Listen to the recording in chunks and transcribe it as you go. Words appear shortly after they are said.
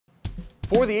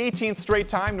For the 18th straight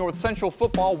time, North Central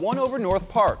football won over North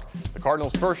Park. The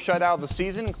Cardinals' first shutout of the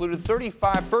season included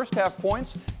 35 first-half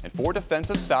points and 4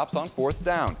 defensive stops on fourth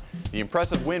down. The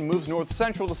impressive win moves North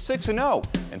Central to 6-0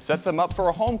 and sets them up for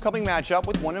a homecoming matchup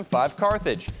with 1-5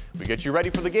 Carthage. We get you ready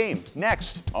for the game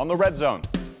next on the Red Zone.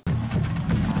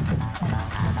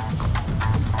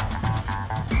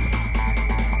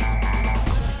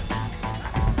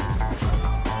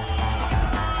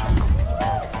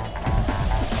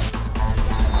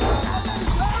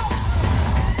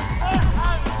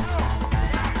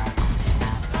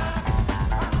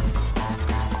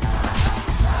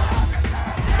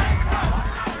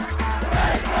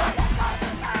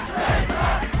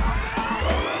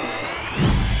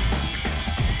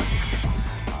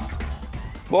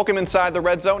 Welcome inside the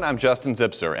Red Zone. I'm Justin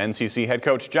Zipser. NCC head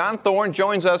coach John Thorne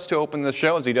joins us to open the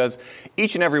show as he does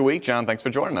each and every week. John, thanks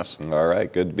for joining us. All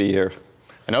right, good to be here.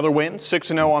 Another win,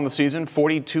 6-0 on the season,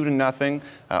 42-0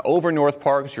 over North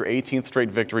Park. It's your 18th straight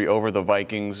victory over the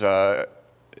Vikings.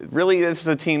 Really, this is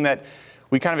a team that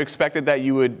we kind of expected that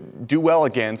you would do well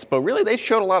against, but really they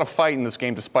showed a lot of fight in this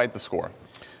game despite the score.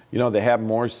 You know, they have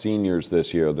more seniors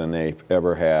this year than they've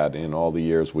ever had in all the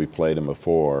years we played them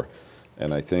before.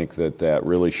 And I think that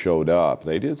really showed up.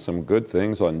 They did some good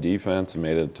things on defense and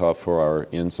made it tough for our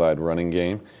inside running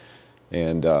game.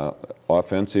 And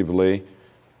offensively,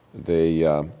 they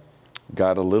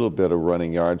got a little bit of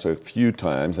running yards a few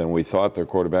times, and we thought their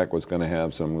quarterback was going to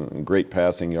have some great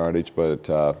passing yardage,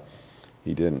 but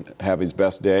he didn't have his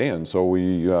best day, and so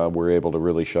we were able to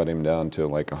really shut him down to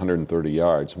like 130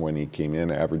 yards when he came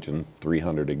in, averaging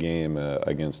 300 a game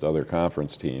against other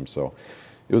conference teams. So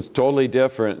it was totally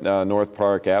different North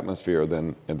Park atmosphere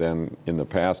than in the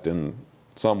past in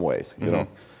some ways. You know,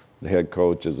 the head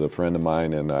coach is a friend of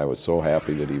mine, and I was so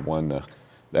happy that he won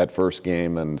that first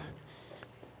game. And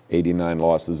 89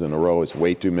 losses in a row is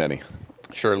way too many.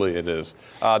 Surely it is.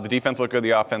 The defense looked good,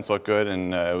 the offense looked good,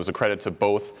 and it was a credit to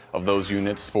both of those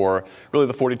units for really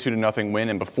the 42-0 win.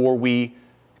 And before we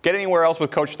get anywhere else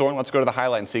with Coach Thorne, let's go to the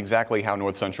highlight and see exactly how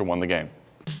North Central won the game.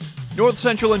 North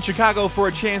Central and Chicago for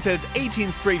a chance at its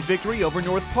 18th straight victory over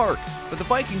North Park. But the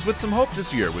Vikings with some hope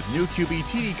this year with new QB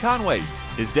T.D. Conway,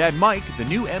 his dad Mike, the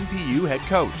new MPU head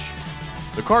coach.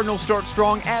 The Cardinals start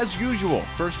strong as usual.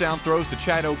 First down throws to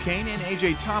Chad O'Kane and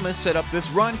A.J. Thomas set up this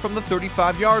run from the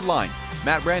 35-yard line.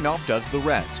 Matt Randolph does the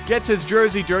rest. Gets his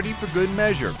jersey dirty for good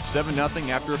measure. 7-0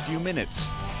 after a few minutes.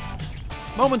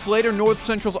 Moments later, North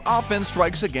Central's offense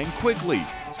strikes again quickly.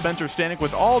 Spencer Stanek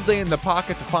with all day in the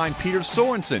pocket to find Peter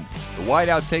Sorensen. The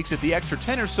wideout takes it the extra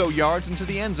 10 or so yards into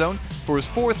the end zone for his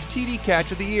 4th TD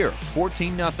catch of the year,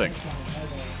 14-0.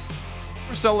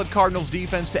 Solid Cardinals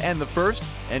defense to end the first.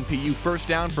 NPU first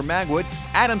down for Magwood.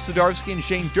 Adam Sadarski and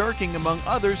Shane Durking, among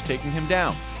others, taking him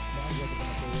down.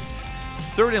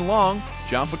 3rd and long,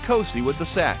 John Ficosi with the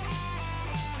sack.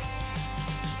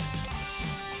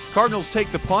 Cardinals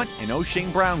take the punt, and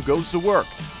Oshayne Brown goes to work.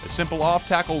 A simple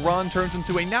off-tackle run turns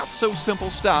into a not-so-simple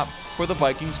stop for the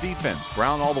Vikings defense.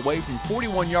 Brown all the way from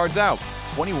 41 yards out,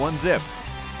 21-zip.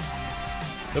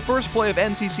 The first play of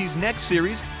NCC's next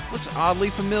series looks oddly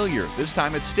familiar. This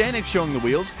time it's Stanek showing the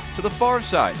wheels to the far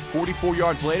side. 44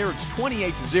 yards later, it's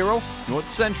 28-0 North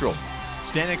Central.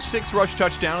 Stanek's 6th rush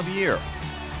touchdown of the year.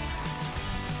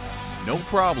 No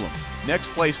problem. Next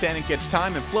play, Stanek gets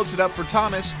time and floats it up for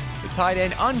Thomas. The tight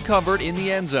end uncovered in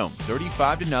the end zone.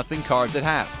 35-0 Cards at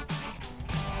half.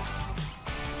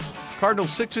 Cardinals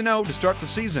 6-0 to start the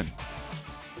season.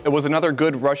 It was another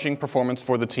good rushing performance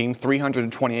for the team,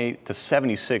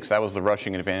 328-76. That was the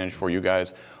rushing advantage for you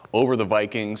guys over the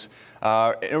Vikings.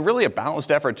 Really a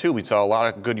balanced effort, too. We saw a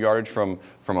lot of good yardage from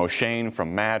Oshayne,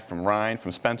 from Matt, from Ryan,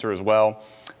 from Spencer as well.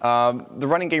 The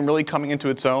running game really coming into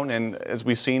its own, and as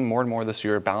we've seen more and more this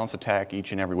year, balanced attack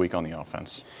each and every week on the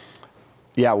offense.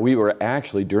 Yeah, we were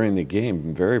actually during the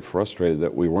game very frustrated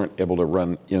that we weren't able to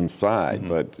run inside.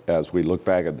 But as we look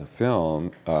back at the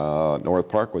film, North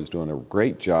Park was doing a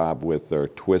great job with their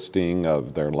twisting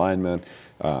of their linemen,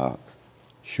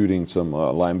 shooting some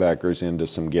linebackers into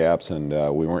some gaps, and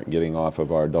we weren't getting off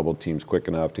of our double teams quick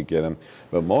enough to get them.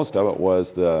 But most of it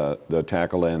was the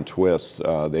tackle and twists.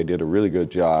 They did a really good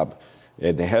job.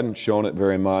 They hadn't shown it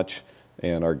very much,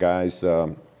 and our guys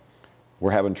we're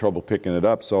having trouble picking it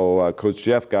up. So Coach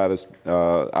Jeff got us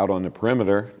out on the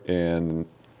perimeter, and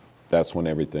that's when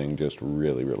everything just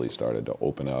really started to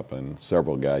open up. And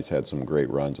several guys had some great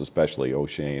runs, especially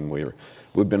Oshayne.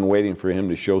 We've been waiting for him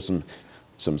to show some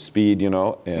speed, you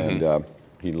know, and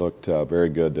He looked very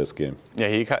good this game. Yeah,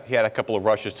 he had a couple of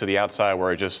rushes to the outside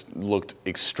where it just looked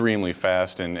extremely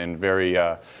fast and very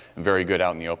good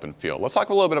out in the open field. Let's talk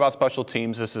a little bit about special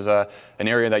teams. This is an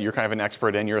area that you're kind of an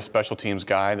expert in. You're a special teams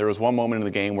guy. There was one moment in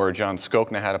the game where John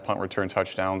Skokna had a punt return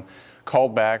touchdown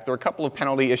called back. There were a couple of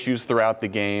penalty issues throughout the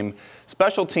game.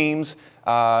 Special teams,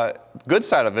 good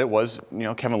side of it was,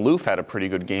 Kevin Loof had a pretty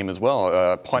good game as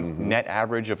well. Punt net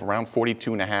average of around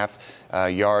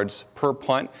 42.5 yards per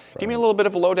punt. Right. Give me a little bit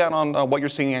of a lowdown on what you're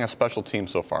seeing in a special team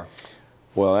so far.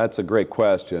 Well, that's a great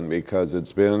question because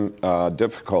it's been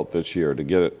difficult this year to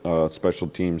get special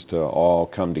teams to all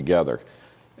come together.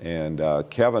 And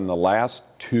Kevin, the last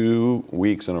 2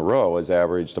 weeks in a row, has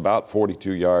averaged about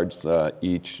 42 yards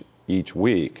each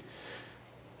week.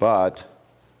 But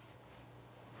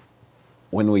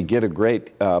when we get a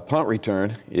great punt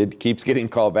return, it keeps getting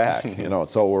called back.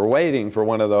 So we're waiting for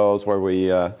one of those where we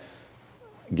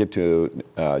get to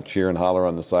cheer and holler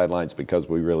on the sidelines because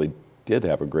we really did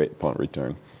have a great punt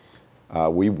return.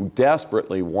 We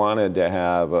desperately wanted to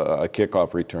have a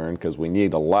kickoff return because we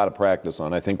need a lot of practice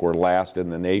on. I think we're last in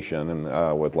the nation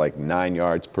and with like 9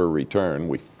 yards per return.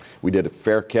 We did a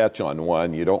fair catch on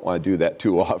one. You don't want to do that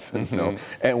too often,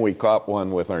 And we caught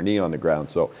one with our knee on the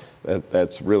ground, so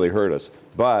that's really hurt us.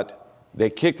 But they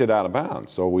kicked it out of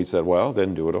bounds, so we said, well,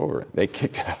 then do it over. They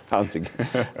kicked it out of bounds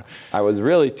again. I was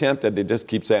really tempted to just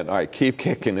keep saying, all right, keep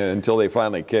kicking it until they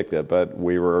finally kicked it. But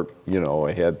we were,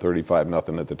 ahead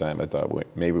 35-0 at the time. I thought,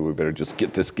 maybe we better just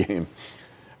get this game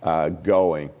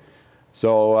going.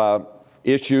 So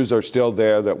issues are still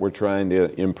there that we're trying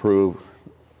to improve.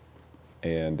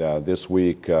 And this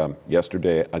week,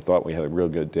 yesterday, I thought we had a real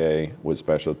good day with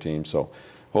special teams. So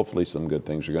hopefully some good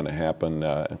things are going to happen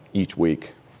each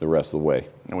week the rest of the way.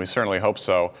 And we certainly hope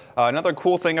so. Another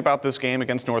cool thing about this game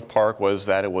against North Park was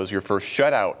that it was your first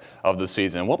shutout of the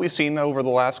season. What we've seen over the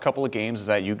last couple of games is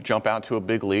that you jump out to a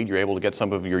big lead. You're able to get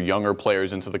some of your younger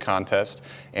players into the contest.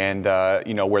 And,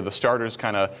 where the starters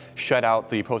kind of shut out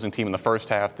the opposing team in the first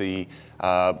half, the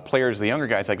players, the younger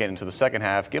guys that get into the second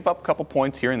half, give up a couple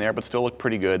points here and there, but still look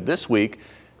pretty good. This week,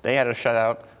 they had a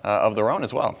shutout of their own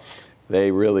as well. They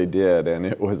really did, and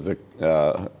it was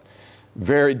a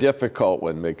very difficult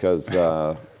one because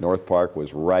North Park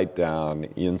was right down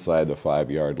inside the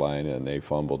 5-yard line and they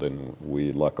fumbled, and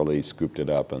we luckily scooped it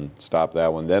up and stopped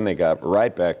that one. Then they got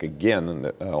right back again in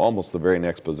almost the very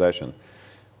next possession,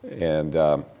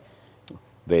 and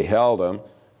they held them,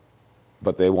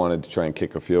 but they wanted to try and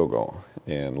kick a field goal.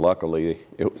 And luckily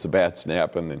it was a bad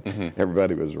snap, and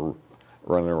everybody was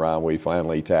running around. We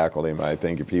finally tackled him. I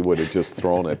think if he would have just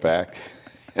thrown it back,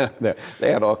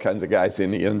 they had all kinds of guys in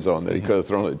the end zone that he could have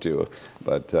thrown it to.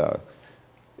 But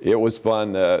it was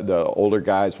fun. The older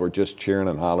guys were just cheering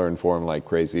and hollering for him like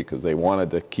crazy because they wanted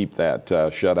to keep that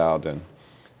shutout. And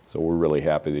so we're really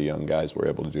happy the young guys were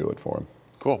able to do it for him.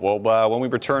 Cool. Well, when we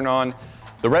return on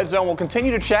the Red Zone, we'll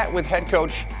continue to chat with head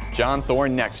coach John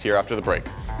Thorne next here after the break.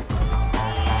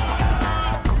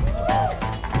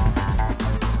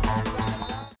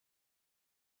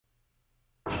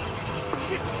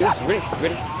 Yes, ready.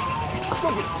 Let's go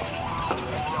get it.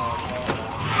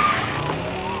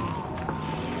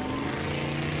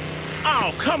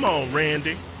 Oh, come on,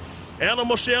 Randy.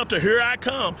 Animal shelter, here I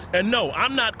come. And no,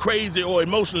 I'm not crazy or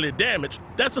emotionally damaged.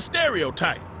 That's a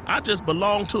stereotype. I just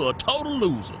belong to a total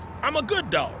loser. I'm a good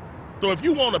dog. So if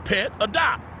you want a pet,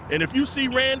 adopt. And if you see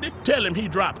Randy, tell him he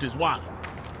dropped his wallet.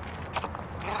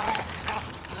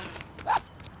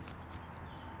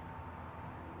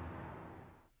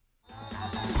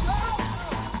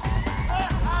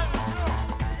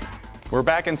 We're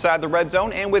back inside the Red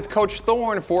Zone and with Coach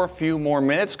Thorne for a few more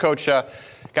minutes. Coach,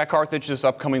 got Carthage this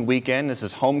upcoming weekend. This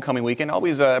is homecoming weekend.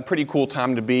 Always a pretty cool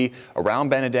time to be around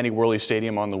Benedetti Worley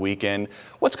Stadium on the weekend.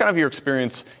 What's kind of your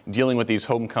experience dealing with these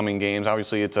homecoming games?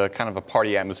 Obviously, it's a kind of a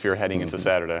party atmosphere heading into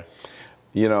Saturday.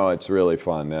 It's really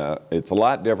fun. It's a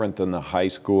lot different than the high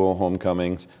school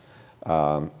homecomings,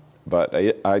 but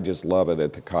I just love it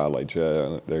at the college.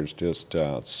 There's just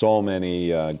so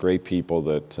many great people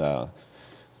that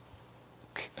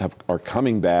are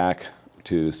coming back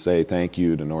to say thank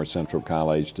you to North Central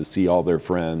College, to see all their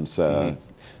friends,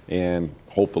 and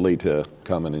hopefully to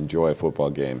come and enjoy a football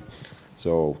game.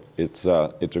 So it's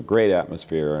a great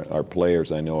atmosphere. Our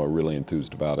players, I know, are really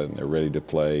enthused about it, and they're ready to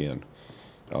play. And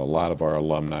a lot of our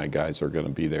alumni guys are going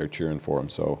to be there cheering for them.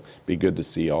 So it'd be good to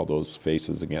see all those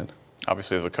faces again.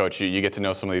 Obviously, as a coach, you get to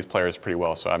know some of these players pretty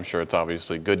well, so I'm sure it's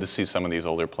obviously good to see some of these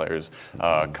older players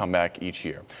come back each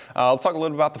year. Let's talk a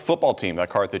little about the football team that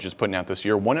Carthage is putting out this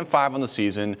year. 1-5 on the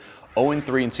season,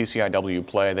 0-3 in CCIW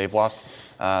play. They've lost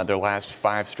their last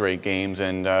 5 straight games,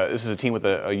 and this is a team with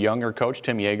a younger coach,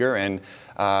 Tim Yeager,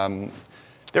 and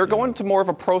they're going to more of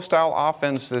a pro-style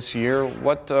offense this year.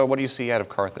 What do you see out of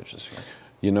Carthage this year?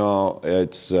 You know,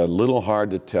 it's a little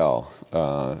hard to tell.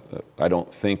 I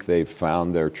don't think they've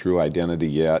found their true identity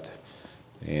yet,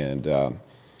 and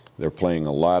they're playing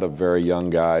a lot of very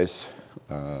young guys.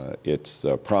 It's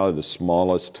probably the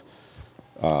smallest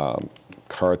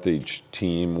Carthage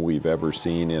team we've ever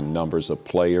seen in numbers of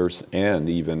players and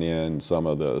even in some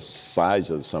of the size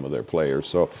of some of their players.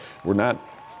 So we're not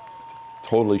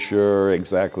totally sure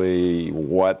exactly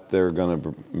what they're going to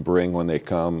bring when they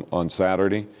come on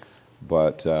Saturday.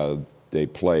 But they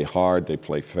play hard, they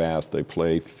play fast, they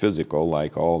play physical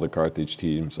like all the Carthage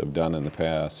teams have done in the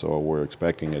past. So we're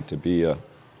expecting it to be a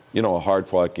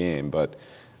hard-fought game. But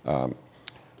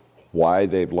why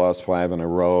they've lost 5 in a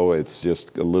row, it's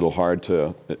just a little hard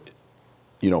to,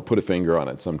 put a finger on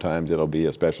it. Sometimes it'll be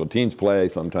a special teams play,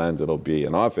 sometimes it'll be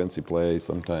an offensive play,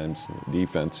 sometimes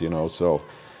defense, So,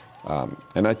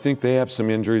 and I think they have some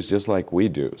injuries just like we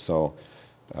do. So.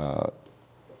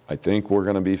 I think we're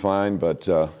going to be fine, but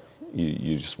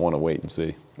you just want to wait and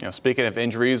see. Speaking of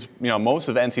injuries, most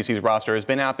of NCC's roster has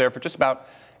been out there for just about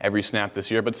every snap this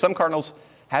year, but some Cardinals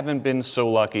haven't been so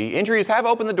lucky. Injuries have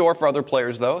opened the door for other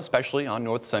players, though, especially on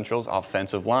North Central's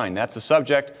offensive line. That's the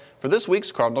subject for this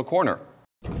week's Cardinal Corner.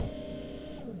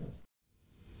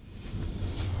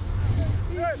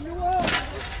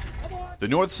 The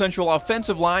North Central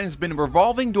offensive line has been a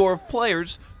revolving door of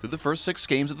players through the first 6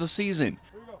 games of the season.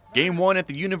 Game 1 at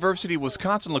the University of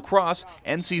Wisconsin Lacrosse,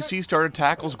 NCC started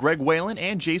tackles Greg Whalen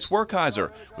and Jace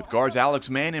Werkheiser, with guards Alex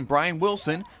Mann and Brian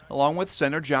Wilson, along with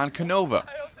center John Canova.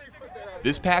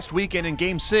 This past weekend in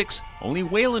Game 6, only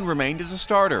Whalen remained as a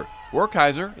starter.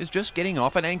 Werkheiser is just getting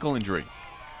off an ankle injury.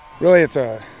 Really, it's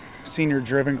a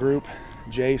senior-driven group.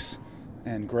 Jace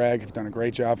and Greg have done a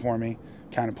great job for me,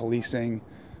 kind of policing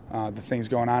the things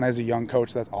going on. As a young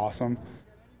coach, that's awesome.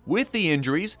 With the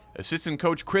injuries, assistant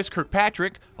coach Chris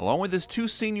Kirkpatrick, along with his 2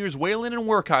 seniors Whalen and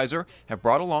Werkheiser, have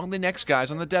brought along the next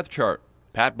guys on the depth chart: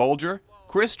 Pat Bolger,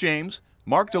 Chris James,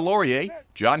 Mark Delorier,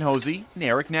 John Hosey, and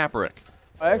Eric Naparick.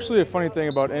 Actually, a funny thing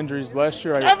about injuries, last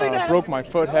year I broke my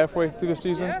foot halfway through the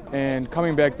season, and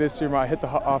coming back this year I hit the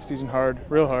off-season hard,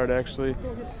 real hard actually.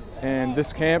 And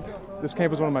this camp was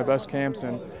one of my best camps,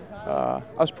 and I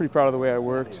was pretty proud of the way I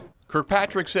worked.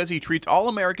 Kirkpatrick says he treats all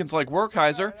Americans like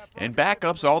Werkheiser and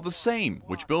backups all the same,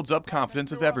 which builds up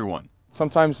confidence of everyone.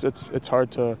 Sometimes it's hard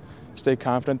to stay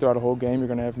confident throughout a whole game. You're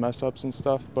going to have mess-ups and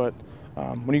stuff, but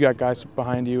when you got guys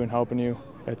behind you and helping you,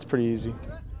 it's pretty easy.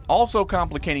 Also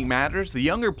complicating matters, the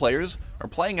younger players are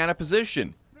playing out of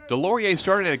position. Delorier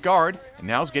started at guard and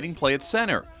now is getting play at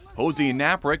center. Hosey and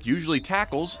Naparick, usually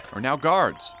tackles, are now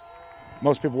guards.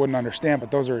 Most people wouldn't understand,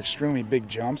 but those are extremely big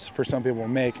jumps for some people to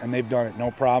make, and they've done it no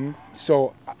problem.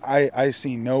 So I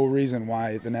see no reason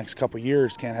why the next couple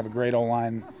years can't have a great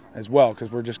O-line as well,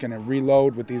 because we're just going to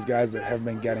reload with these guys that have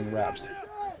been getting reps.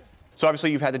 So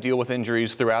obviously you've had to deal with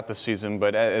injuries throughout the season,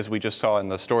 but as we just saw in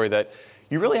the story, that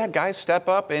you really had guys step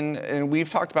up, and we've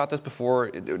talked about this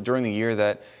before during the year,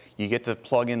 that you get to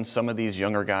plug in some of these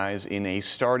younger guys in a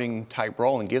starting type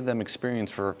role and give them experience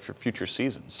for future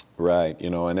seasons. Right,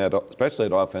 and especially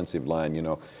at offensive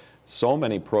line, so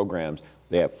many programs,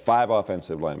 they have 5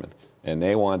 offensive linemen, and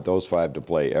they want those 5 to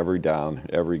play every down,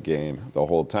 every game, the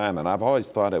whole time. And I've always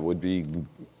thought it would be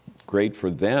great for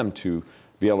them to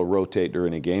be able to rotate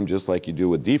during a game just like you do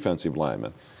with defensive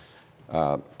linemen.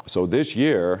 So this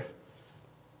year,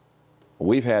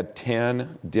 we've had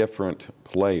 10 different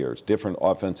players, different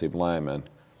offensive linemen,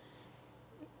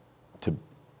 to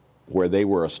where they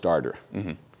were a starter.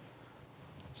 Mm-hmm.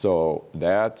 So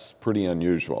that's pretty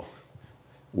unusual.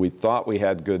 We thought we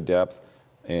had good depth,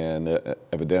 and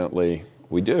evidently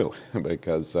we do,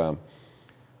 because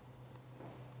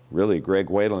really Greg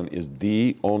Whalen is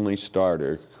the only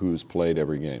starter who's played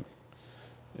every game.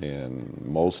 And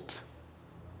most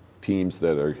teams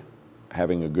that are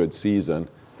having a good season,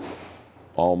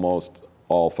 almost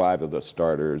all 5 of the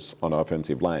starters on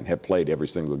offensive line have played every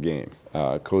single game.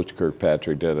 Coach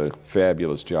Kirkpatrick did a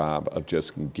fabulous job of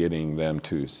just getting them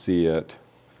to see it,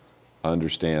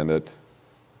 understand it,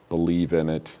 believe in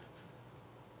it,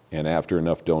 and after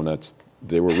enough donuts,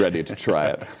 they were ready to try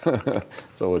it.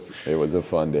 So it was a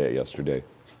fun day yesterday.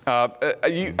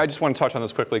 I just want to touch on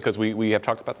this quickly because we have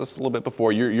talked about this a little bit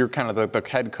before. You're kind of the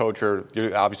head coach, or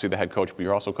you're obviously the head coach, but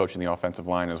you're also coaching the offensive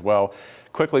line as well.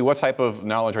 Quickly, what type of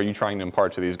knowledge are you trying to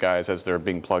impart to these guys as they're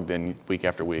being plugged in week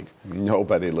after week?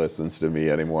 Nobody listens to me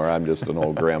anymore. I'm just an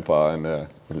old grandpa, and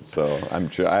so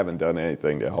I haven't done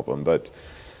anything to help them. But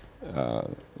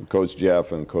Coach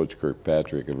Jeff and Coach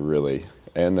Kirkpatrick have really,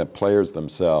 and the players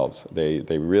themselves, they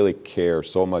really care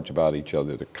so much about each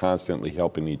other. They're constantly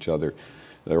helping each other.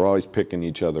 They're always picking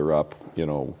each other up, you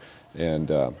know,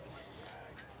 and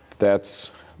that's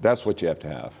what you have to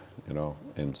have, you know.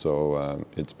 And so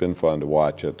it's been fun to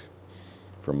watch it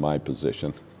from my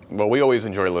position. Well, we always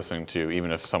enjoy listening to you,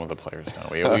 even if some of the players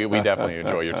don't. We definitely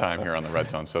enjoy your time here on the Red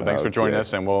Zone. So thanks for joining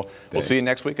us, and we'll see you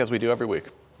next week as we do every week.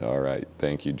 All right.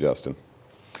 Thank you, Justin.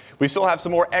 We still have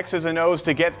some more X's and O's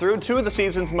to get through. Two of the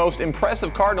season's most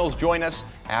impressive Cardinals join us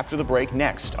after the break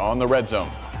next on the Red Zone.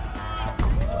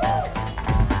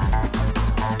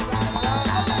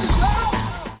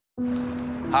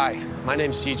 Hi, my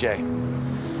name's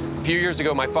CJ. A few years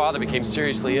ago, my father became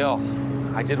seriously ill.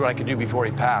 I did what I could do before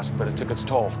he passed, but it took its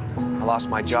toll. I lost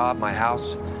my job, my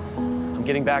house. I'm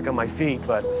getting back on my feet,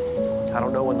 but I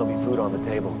don't know when there'll be food on the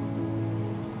table.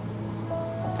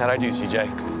 How'd I do, CJ?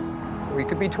 We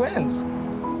could be twins.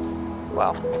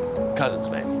 Well, cousins,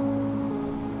 maybe.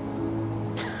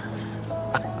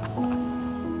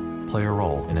 Play a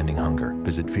role in ending hunger.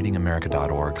 Visit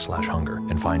feedingamerica.org/hunger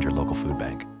and find your local food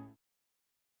bank.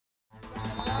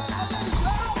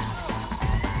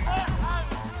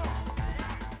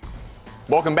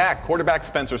 Welcome back. Quarterback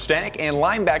Spencer Stanek and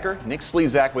linebacker Nick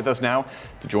Slezak with us now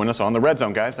to join us on the Red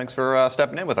Zone, guys. Thanks for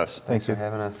stepping in with us. Thanks for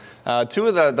having us. Two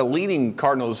of the leading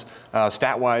Cardinals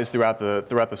stat-wise throughout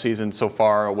the season so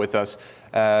far with us.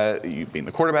 You being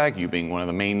the quarterback, you being one of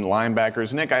the main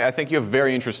linebackers. Nick, I think you have a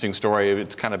very interesting story.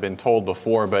 It's kind of been told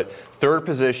before, but third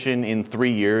position in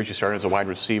 3 years. You started as a wide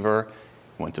receiver,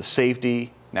 went to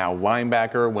safety, now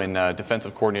linebacker. When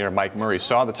defensive coordinator Mike Murray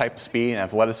saw the type of speed and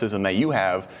athleticism that you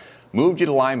have, moved you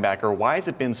to linebacker. Why has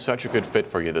it been such a good fit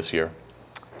for you this year?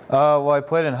 Well, I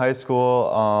played in high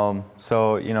school,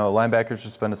 so, you know, linebacker's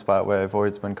just been a spot where I've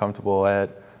always been comfortable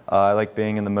at. I like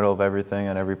being in the middle of everything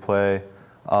on every play.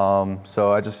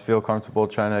 So I just feel comfortable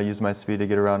trying to use my speed to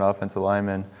get around offensive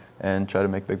linemen and try to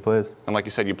make big plays. And like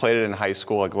you said, you played it in high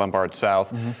school at Glenbard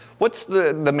South. Mm-hmm. What's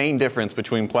the main difference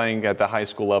between playing at the high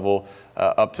school level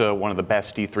up to one of the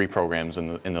best D3 programs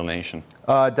in the nation?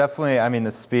 Definitely, I mean,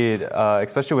 the speed,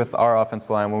 especially with our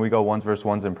offensive line, when we go ones versus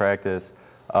ones in practice.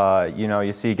 You know,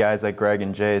 you see guys like Greg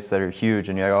and Jace that are huge,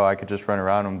 and you're like, oh, I could just run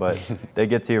around them, but they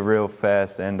get to you real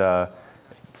fast. And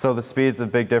so the speed's a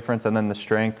big difference, and then the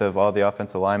strength of all the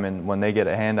offensive linemen, when they get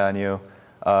a hand on you,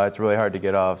 it's really hard to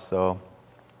get off. So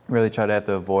really try to have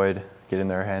to avoid getting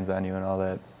their hands on you and all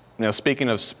that. Now, speaking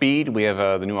of speed, we have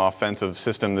the new offensive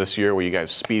system this year where you guys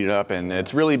speed it up, and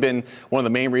it's really been one of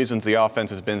the main reasons the offense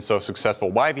has been so successful.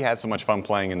 Why have you had so much fun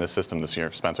playing in this system this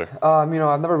year, Spencer? You know,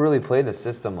 I've never really played in a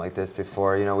system like this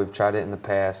before. You know, we've tried it in the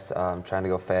past, trying to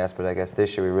go fast, but I guess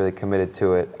this year we really committed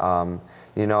to it.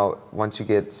 You know, once you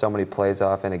get so many plays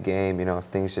off in a game, you know,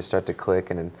 things just start to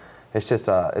click, and it's just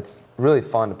it's really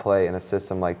fun to play in a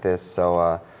system like this. So,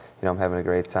 you know, I'm having a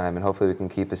great time, and hopefully we can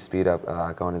keep the speed up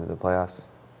going into the playoffs.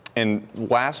 And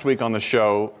last week on the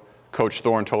show, Coach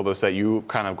Thorne told us that you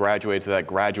kind of graduated to that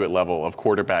graduate level of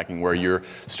quarterbacking where you're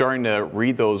starting to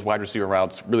read those wide receiver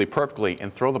routes really perfectly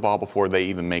and throw the ball before they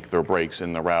even make their breaks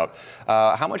in the route.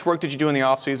 How much work did you do in the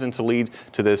offseason to lead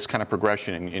to this kind of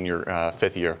progression in your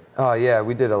fifth year? Yeah,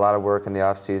 we did a lot of work in the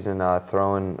offseason,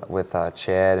 throwing with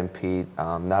Chad and Pete.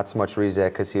 Not so much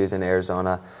Rezak because he was in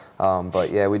Arizona. But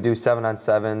yeah, we do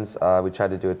 7-on-7s. We try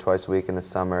to do it twice a week in the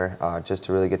summer just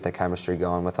to really get the chemistry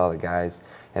going with all the guys.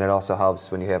 And it also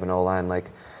helps when you have an O-line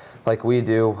like we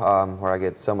do, where I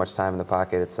get so much time in the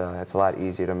pocket. It's a lot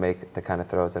easier to make the kind of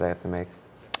throws that I have to make.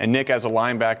 And Nick, as a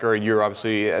linebacker, you're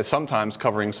obviously sometimes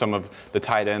covering some of the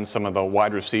tight ends, some of the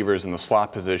wide receivers in the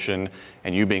slot position,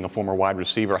 and you being a former wide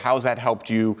receiver, how has that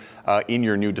helped you in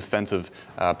your new defensive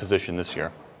position this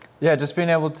year? Yeah, just being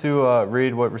able to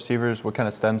read what receivers, what kind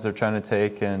of stems they're trying to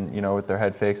take, and, you know, with their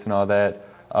head fakes and all that.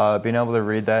 Being able to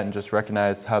read that and just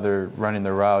recognize how they're running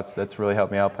their routes, that's really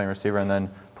helped me out playing receiver. And then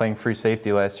playing free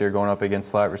safety last year, going up against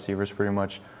slot receivers pretty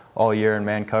much all year in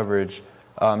man coverage.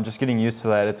 Just getting used to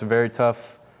that. It's a very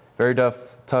tough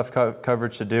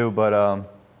coverage to do, but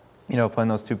you know, playing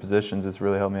those two positions has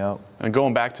really helped me out. And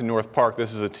going back to North Park,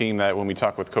 this is a team that when we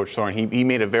talked with Coach Thorne, he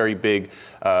made a very big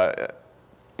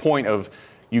point of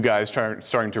you guys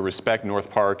starting to respect North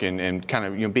Park and kind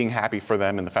of being happy for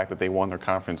them and the fact that they won their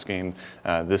conference game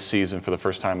this season for the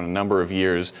first time in a number of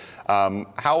years.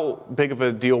 How big of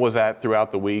a deal was that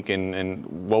throughout the week, and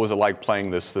what was it like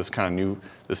playing this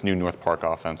new North Park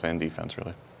offense and defense,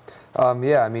 really?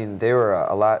 Yeah, I mean, they were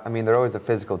a lot. I mean, they're always a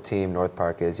physical team. North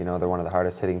Park is. They're one of the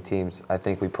hardest hitting teams I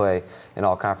think we play in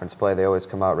all conference play. They always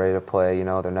come out ready to play.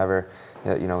 They're never,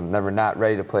 never not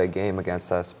ready to play a game against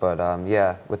us. But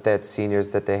yeah, with that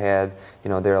seniors that they had,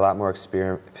 they're a lot more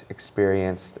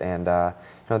experienced, and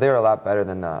they were a lot better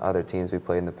than the other teams we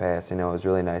played in the past. It was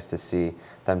really nice to see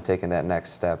them taking that next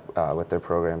step with their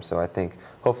program. So I think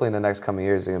hopefully in the next coming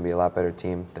years they're going to be a lot better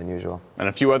team than usual. And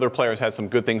a few other players had some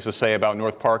good things to say about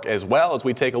North Park as well, as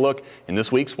we take a look in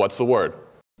this week's What's the Word.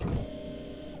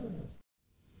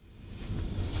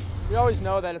 We always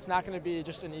know that it's not going to be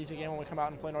just an easy game when we come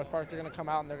out and play North Park. They're going to come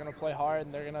out and they're going to play hard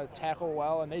and they're going to tackle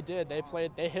well, and they did. They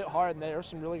hit hard, and there were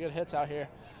some really good hits out here.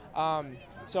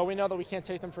 So we know that we can't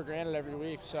take them for granted every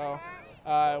week. So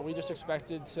we just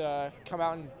expected to come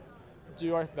out and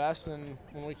do our best, and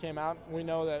when we came out, we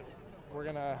know that we're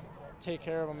going to take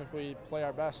care of them if we play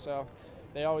our best. So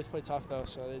they always play tough, though,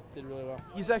 so they did really well.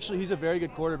 He's a very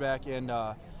good quarterback, and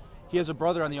he has a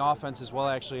brother on the offense as well,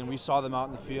 actually, and we saw them out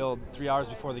in the field 3 hours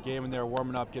before the game, and they were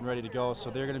warming up, getting ready to go. So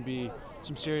they're going to be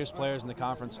some serious players in the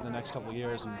conference in the next couple of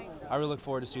years, and I really look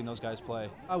forward to seeing those guys play.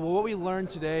 Well, what we learned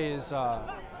today is,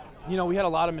 we had a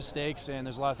lot of mistakes, and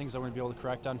there's a lot of things that we're going to be able to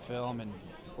correct on film, and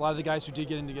a lot of the guys who did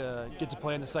get to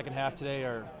play in the second half today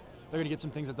they're going to get some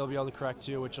things that they'll be able to correct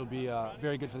too, which will be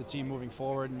very good for the team moving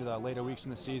forward into the later weeks in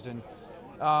the season.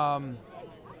 Other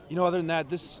than that,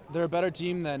 they're a better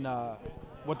team than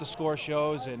what the score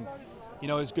shows, and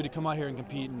it's good to come out here and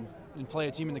compete and play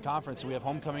a team in the conference. And we have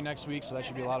homecoming next week, so that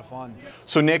should be a lot of fun.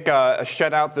 So Nick, a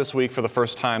shutout this week for the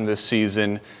first time this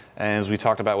season, and as we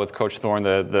talked about with Coach Thorne,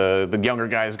 the younger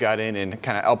guys got in and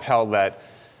kind of upheld that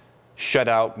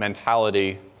shutout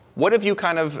mentality. What have you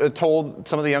kind of told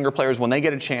some of the younger players when they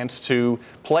get a chance to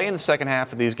play in the second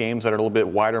half of these games that are a little bit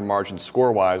wider margin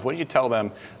score-wise? What do you tell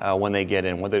them when they get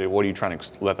in? What are you trying to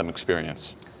let them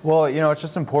experience? Well, it's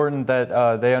just important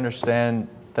that they understand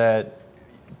that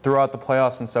throughout the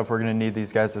playoffs and stuff, we're going to need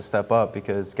these guys to step up,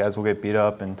 because guys will get beat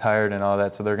up and tired and all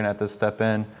that, so they're going to have to step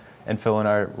in and fill in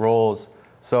our roles.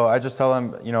 So I just tell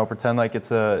them, pretend like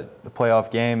it's a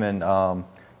playoff game, and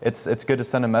it's good to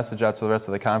send a message out to the rest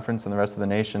of the conference and the rest of the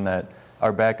nation that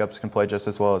our backups can play just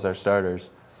as well as our starters.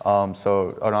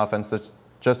 So an offense that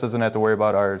just doesn't have to worry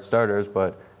about our starters,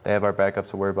 but they have our backups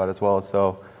to worry about as well.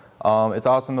 So it's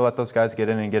awesome to let those guys get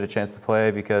in and get a chance to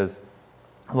play, because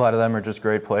a lot of them are just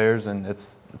great players, and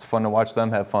it's fun to watch them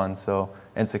have fun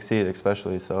and succeed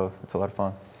especially. So it's a lot of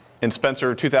fun. In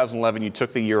Spencer, 2011, you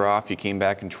took the year off. You came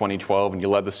back in 2012, and you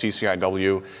led the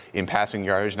CCIW in passing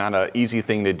yardage. Not an easy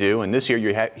thing to do. And this year,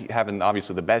 you're having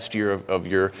obviously the best year of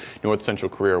your North Central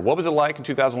career. What was it like in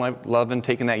 2011,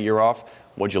 taking that year off?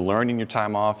 What did you learn in your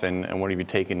time off, and what have you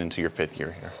taken into your 5th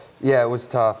year here? Yeah, it was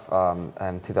tough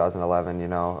in 2011,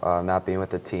 not being with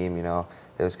the team,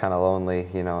 it was kind of lonely,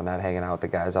 not hanging out with the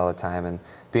guys all the time and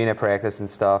being at practice and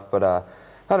stuff. But I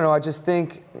don't know, I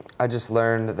just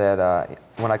learned that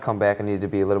when I come back, I need to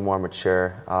be a little more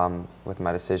mature with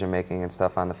my decision making and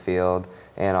stuff on the field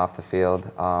and off the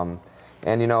field.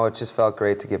 And it just felt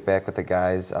great to get back with the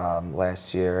guys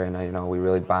last year, and we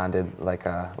really bonded like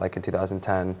in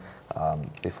 2010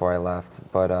 before I left.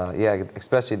 But yeah,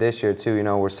 especially this year too.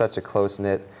 We're such a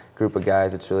close-knit group of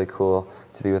guys. It's really cool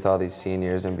to be with all these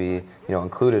seniors and be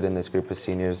included in this group of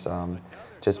seniors,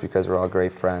 just because we're all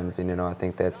great friends. And I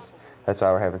think that's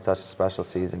why we're having such a special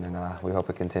season, and we hope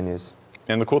it continues.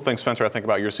 And the cool thing, Spencer, I think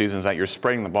about your season is that you're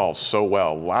spreading the ball so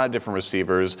well. A lot of different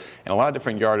receivers and a lot of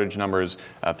different yardage numbers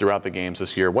throughout the games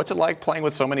this year. What's it like playing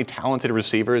with so many talented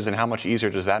receivers, and how much easier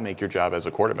does that make your job as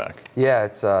a quarterback? Yeah,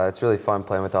 it's really fun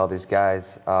playing with all these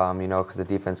guys, because the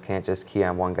defense can't just key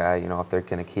on one guy. If they're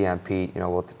going to key on Pete,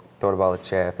 we'll throw the ball to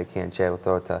Chad. If they can't Chad, we'll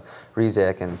throw it to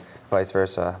Rezak, and vice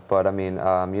versa. But I mean,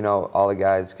 all the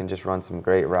guys can just run some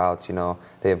great routes.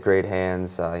 They have great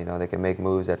hands. They can make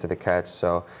moves after the catch.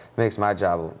 So it makes my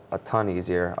job a ton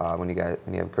easier when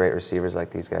you have great receivers like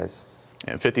these guys.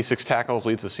 And 56 tackles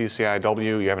leads the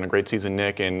CCIW. You're having a great season,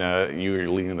 Nick, and you're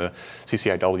leading the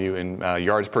CCIW in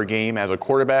yards per game as a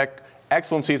quarterback.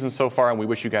 Excellent season so far, and we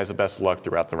wish you guys the best of luck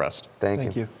throughout the rest.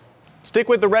 Thank you. Stick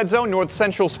with the Red Zone. North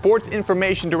Central Sports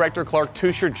Information Director Clark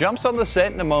Tusher jumps on the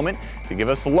set in a moment to give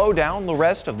us the lowdown on the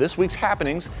rest of this week's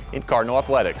happenings in Cardinal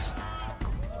athletics.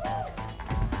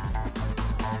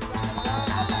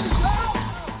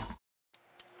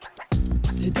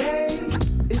 Today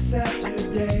is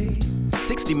Saturday.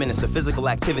 60 60 minutes of physical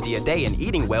activity a day and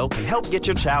eating well can help get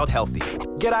your child healthy.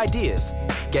 Get ideas.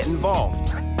 Get involved.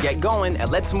 Get going at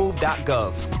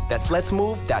letsmove.gov. That's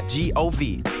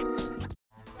letsmove.gov.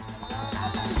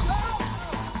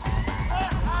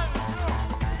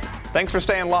 Thanks for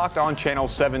staying locked on Channel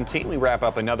 17. We wrap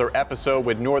up another episode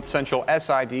with North Central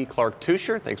SID Clark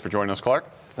Tusher. Thanks for joining us, Clark.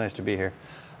 It's nice to be here.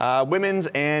 Women's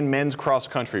and men's cross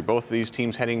country, both of these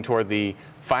teams heading toward the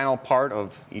final part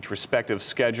of each respective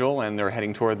schedule, and they're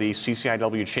heading toward the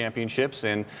CCIW championships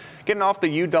and getting off the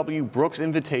UW Brooks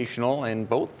Invitational, and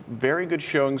both very good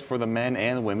showings for the men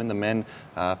and the women. The men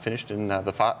finished in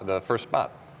the first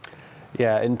spot.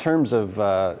 Yeah, in terms of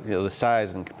the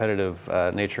size and competitive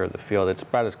nature of the field, it's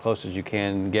about as close as you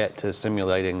can get to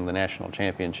simulating the national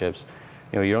championships.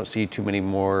 You don't see too many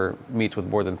more meets with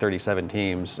more than 37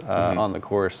 teams on the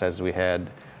course as we had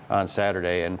on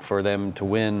Saturday, and for them to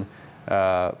win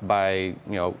by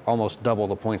almost double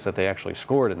the points that they actually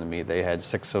scored in the meet. They had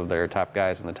 6 of their top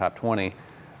guys in the top 20.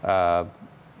 To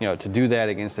do that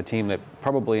against a team that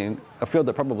a field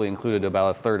that probably included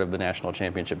about a third of the national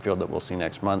championship field that we'll see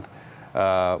next month.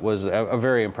 Was a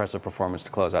very impressive performance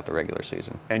to close out the regular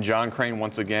season. And John Crane,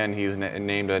 once again, he's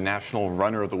named a National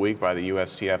Runner of the Week by the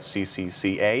USTF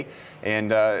CCCA. And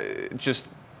just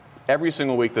every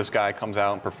single week this guy comes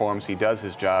out and performs. He does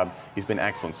his job. He's been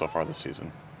excellent so far this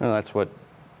season. Well, that's what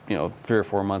 3 or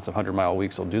 4 months of 100-mile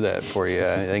weeks will do that for you.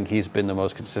 I think he's been the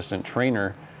most consistent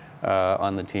trainer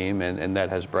on the team, and that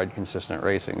has bred consistent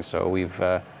racing. So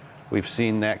we've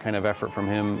seen that kind of effort from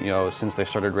him, since they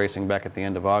started racing back at the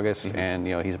end of August, and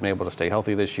he's been able to stay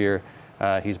healthy this year.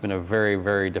 He's been a very,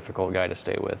 very difficult guy to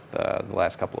stay with the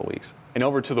last couple of weeks. And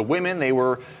over to the women, they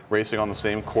were racing on the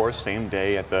same course, same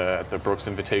day at the Brooks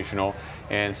Invitational,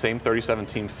 and same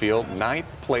 37-team field, 9th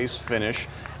place finish.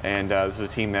 And this is a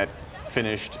team that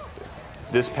finished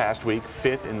this past week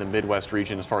 5th in the Midwest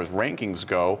region as far as rankings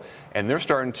go, and they're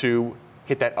starting to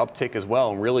hit that uptick as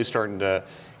well, and really starting to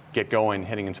get going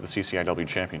heading into the CCIW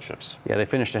championships. Yeah, they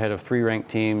finished ahead of 3 ranked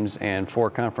teams and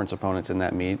 4 conference opponents in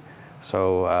that meet.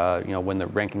 So, when the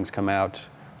rankings come out,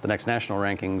 the next national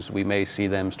rankings, we may see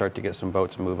them start to get some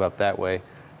votes and move up that way.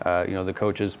 The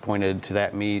coaches pointed to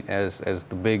that meet as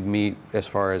the big meet as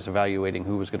far as evaluating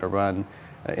who was going to run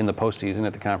in the postseason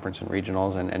at the conference and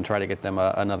regionals and try to get them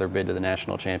another bid to the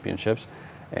national championships.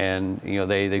 And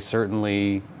they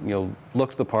certainly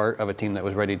looked the part of a team that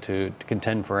was ready to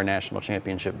contend for a national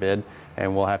championship bid,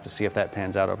 and we'll have to see if that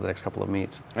pans out over the next couple of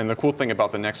meets. And the cool thing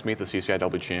about the next meet, the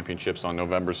CCIW championships on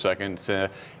November 2nd,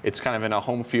 it's kind of in a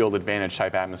home field advantage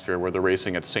type atmosphere where they're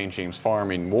racing at St. James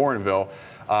Farm in Warrenville.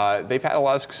 They've had a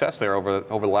lot of success there over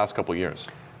the last couple of years.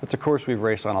 It's a course we've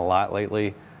raced on a lot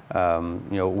lately.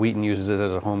 Wheaton uses it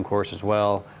as a home course as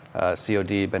well.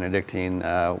 COD, Benedictine,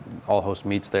 all host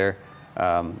meets there.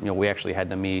 We actually had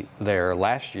the meet there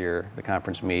last year, the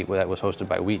conference meet that was hosted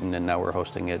by Wheaton, and now we're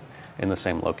hosting it in the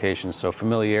same location. So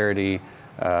familiarity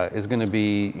is going to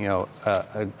be,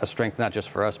 a strength not just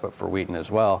for us but for Wheaton as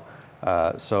well.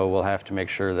 So we'll have to make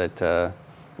sure that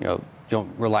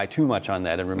don't rely too much on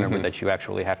that, and remember that you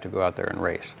actually have to go out there and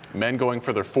race. Men going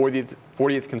for their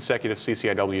 40th consecutive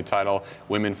CCIW title,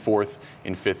 women 4th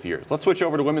in 5th years. Let's switch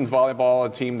over to women's volleyball, a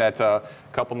team that a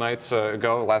couple nights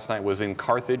ago, last night was in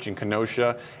Carthage and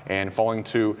Kenosha, and falling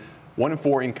to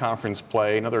 1-4 in conference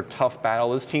play. Another tough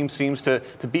battle. This team seems to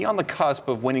be on the cusp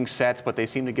of winning sets, but they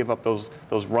seem to give up those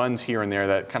runs here and there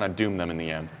that kind of doom them in the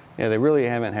end. Yeah, they really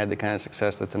haven't had the kind of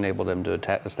success that's enabled them to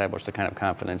establish the kind of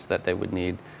confidence that they would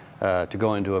need to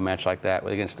go into a match like that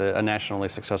against a nationally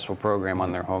successful program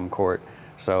on their home court.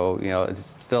 So,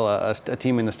 it's still a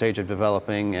team in the stage of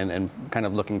developing and kind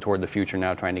of looking toward the future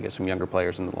now, trying to get some younger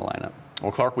players into the lineup.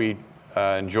 Well, Clark, we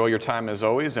enjoy your time as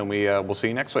always, and we'll see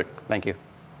you next week. Thank you.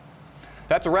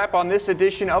 That's a wrap on this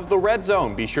edition of The Red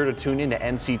Zone. Be sure to tune in to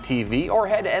NCTV or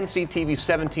head to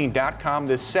nctv17.com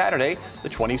this Saturday, the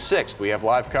 26th. We have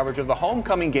live coverage of the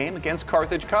homecoming game against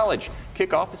Carthage College.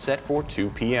 Kickoff is set for 2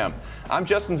 p.m. I'm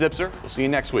Justin Zipser. We'll see you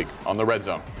next week on The Red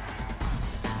Zone.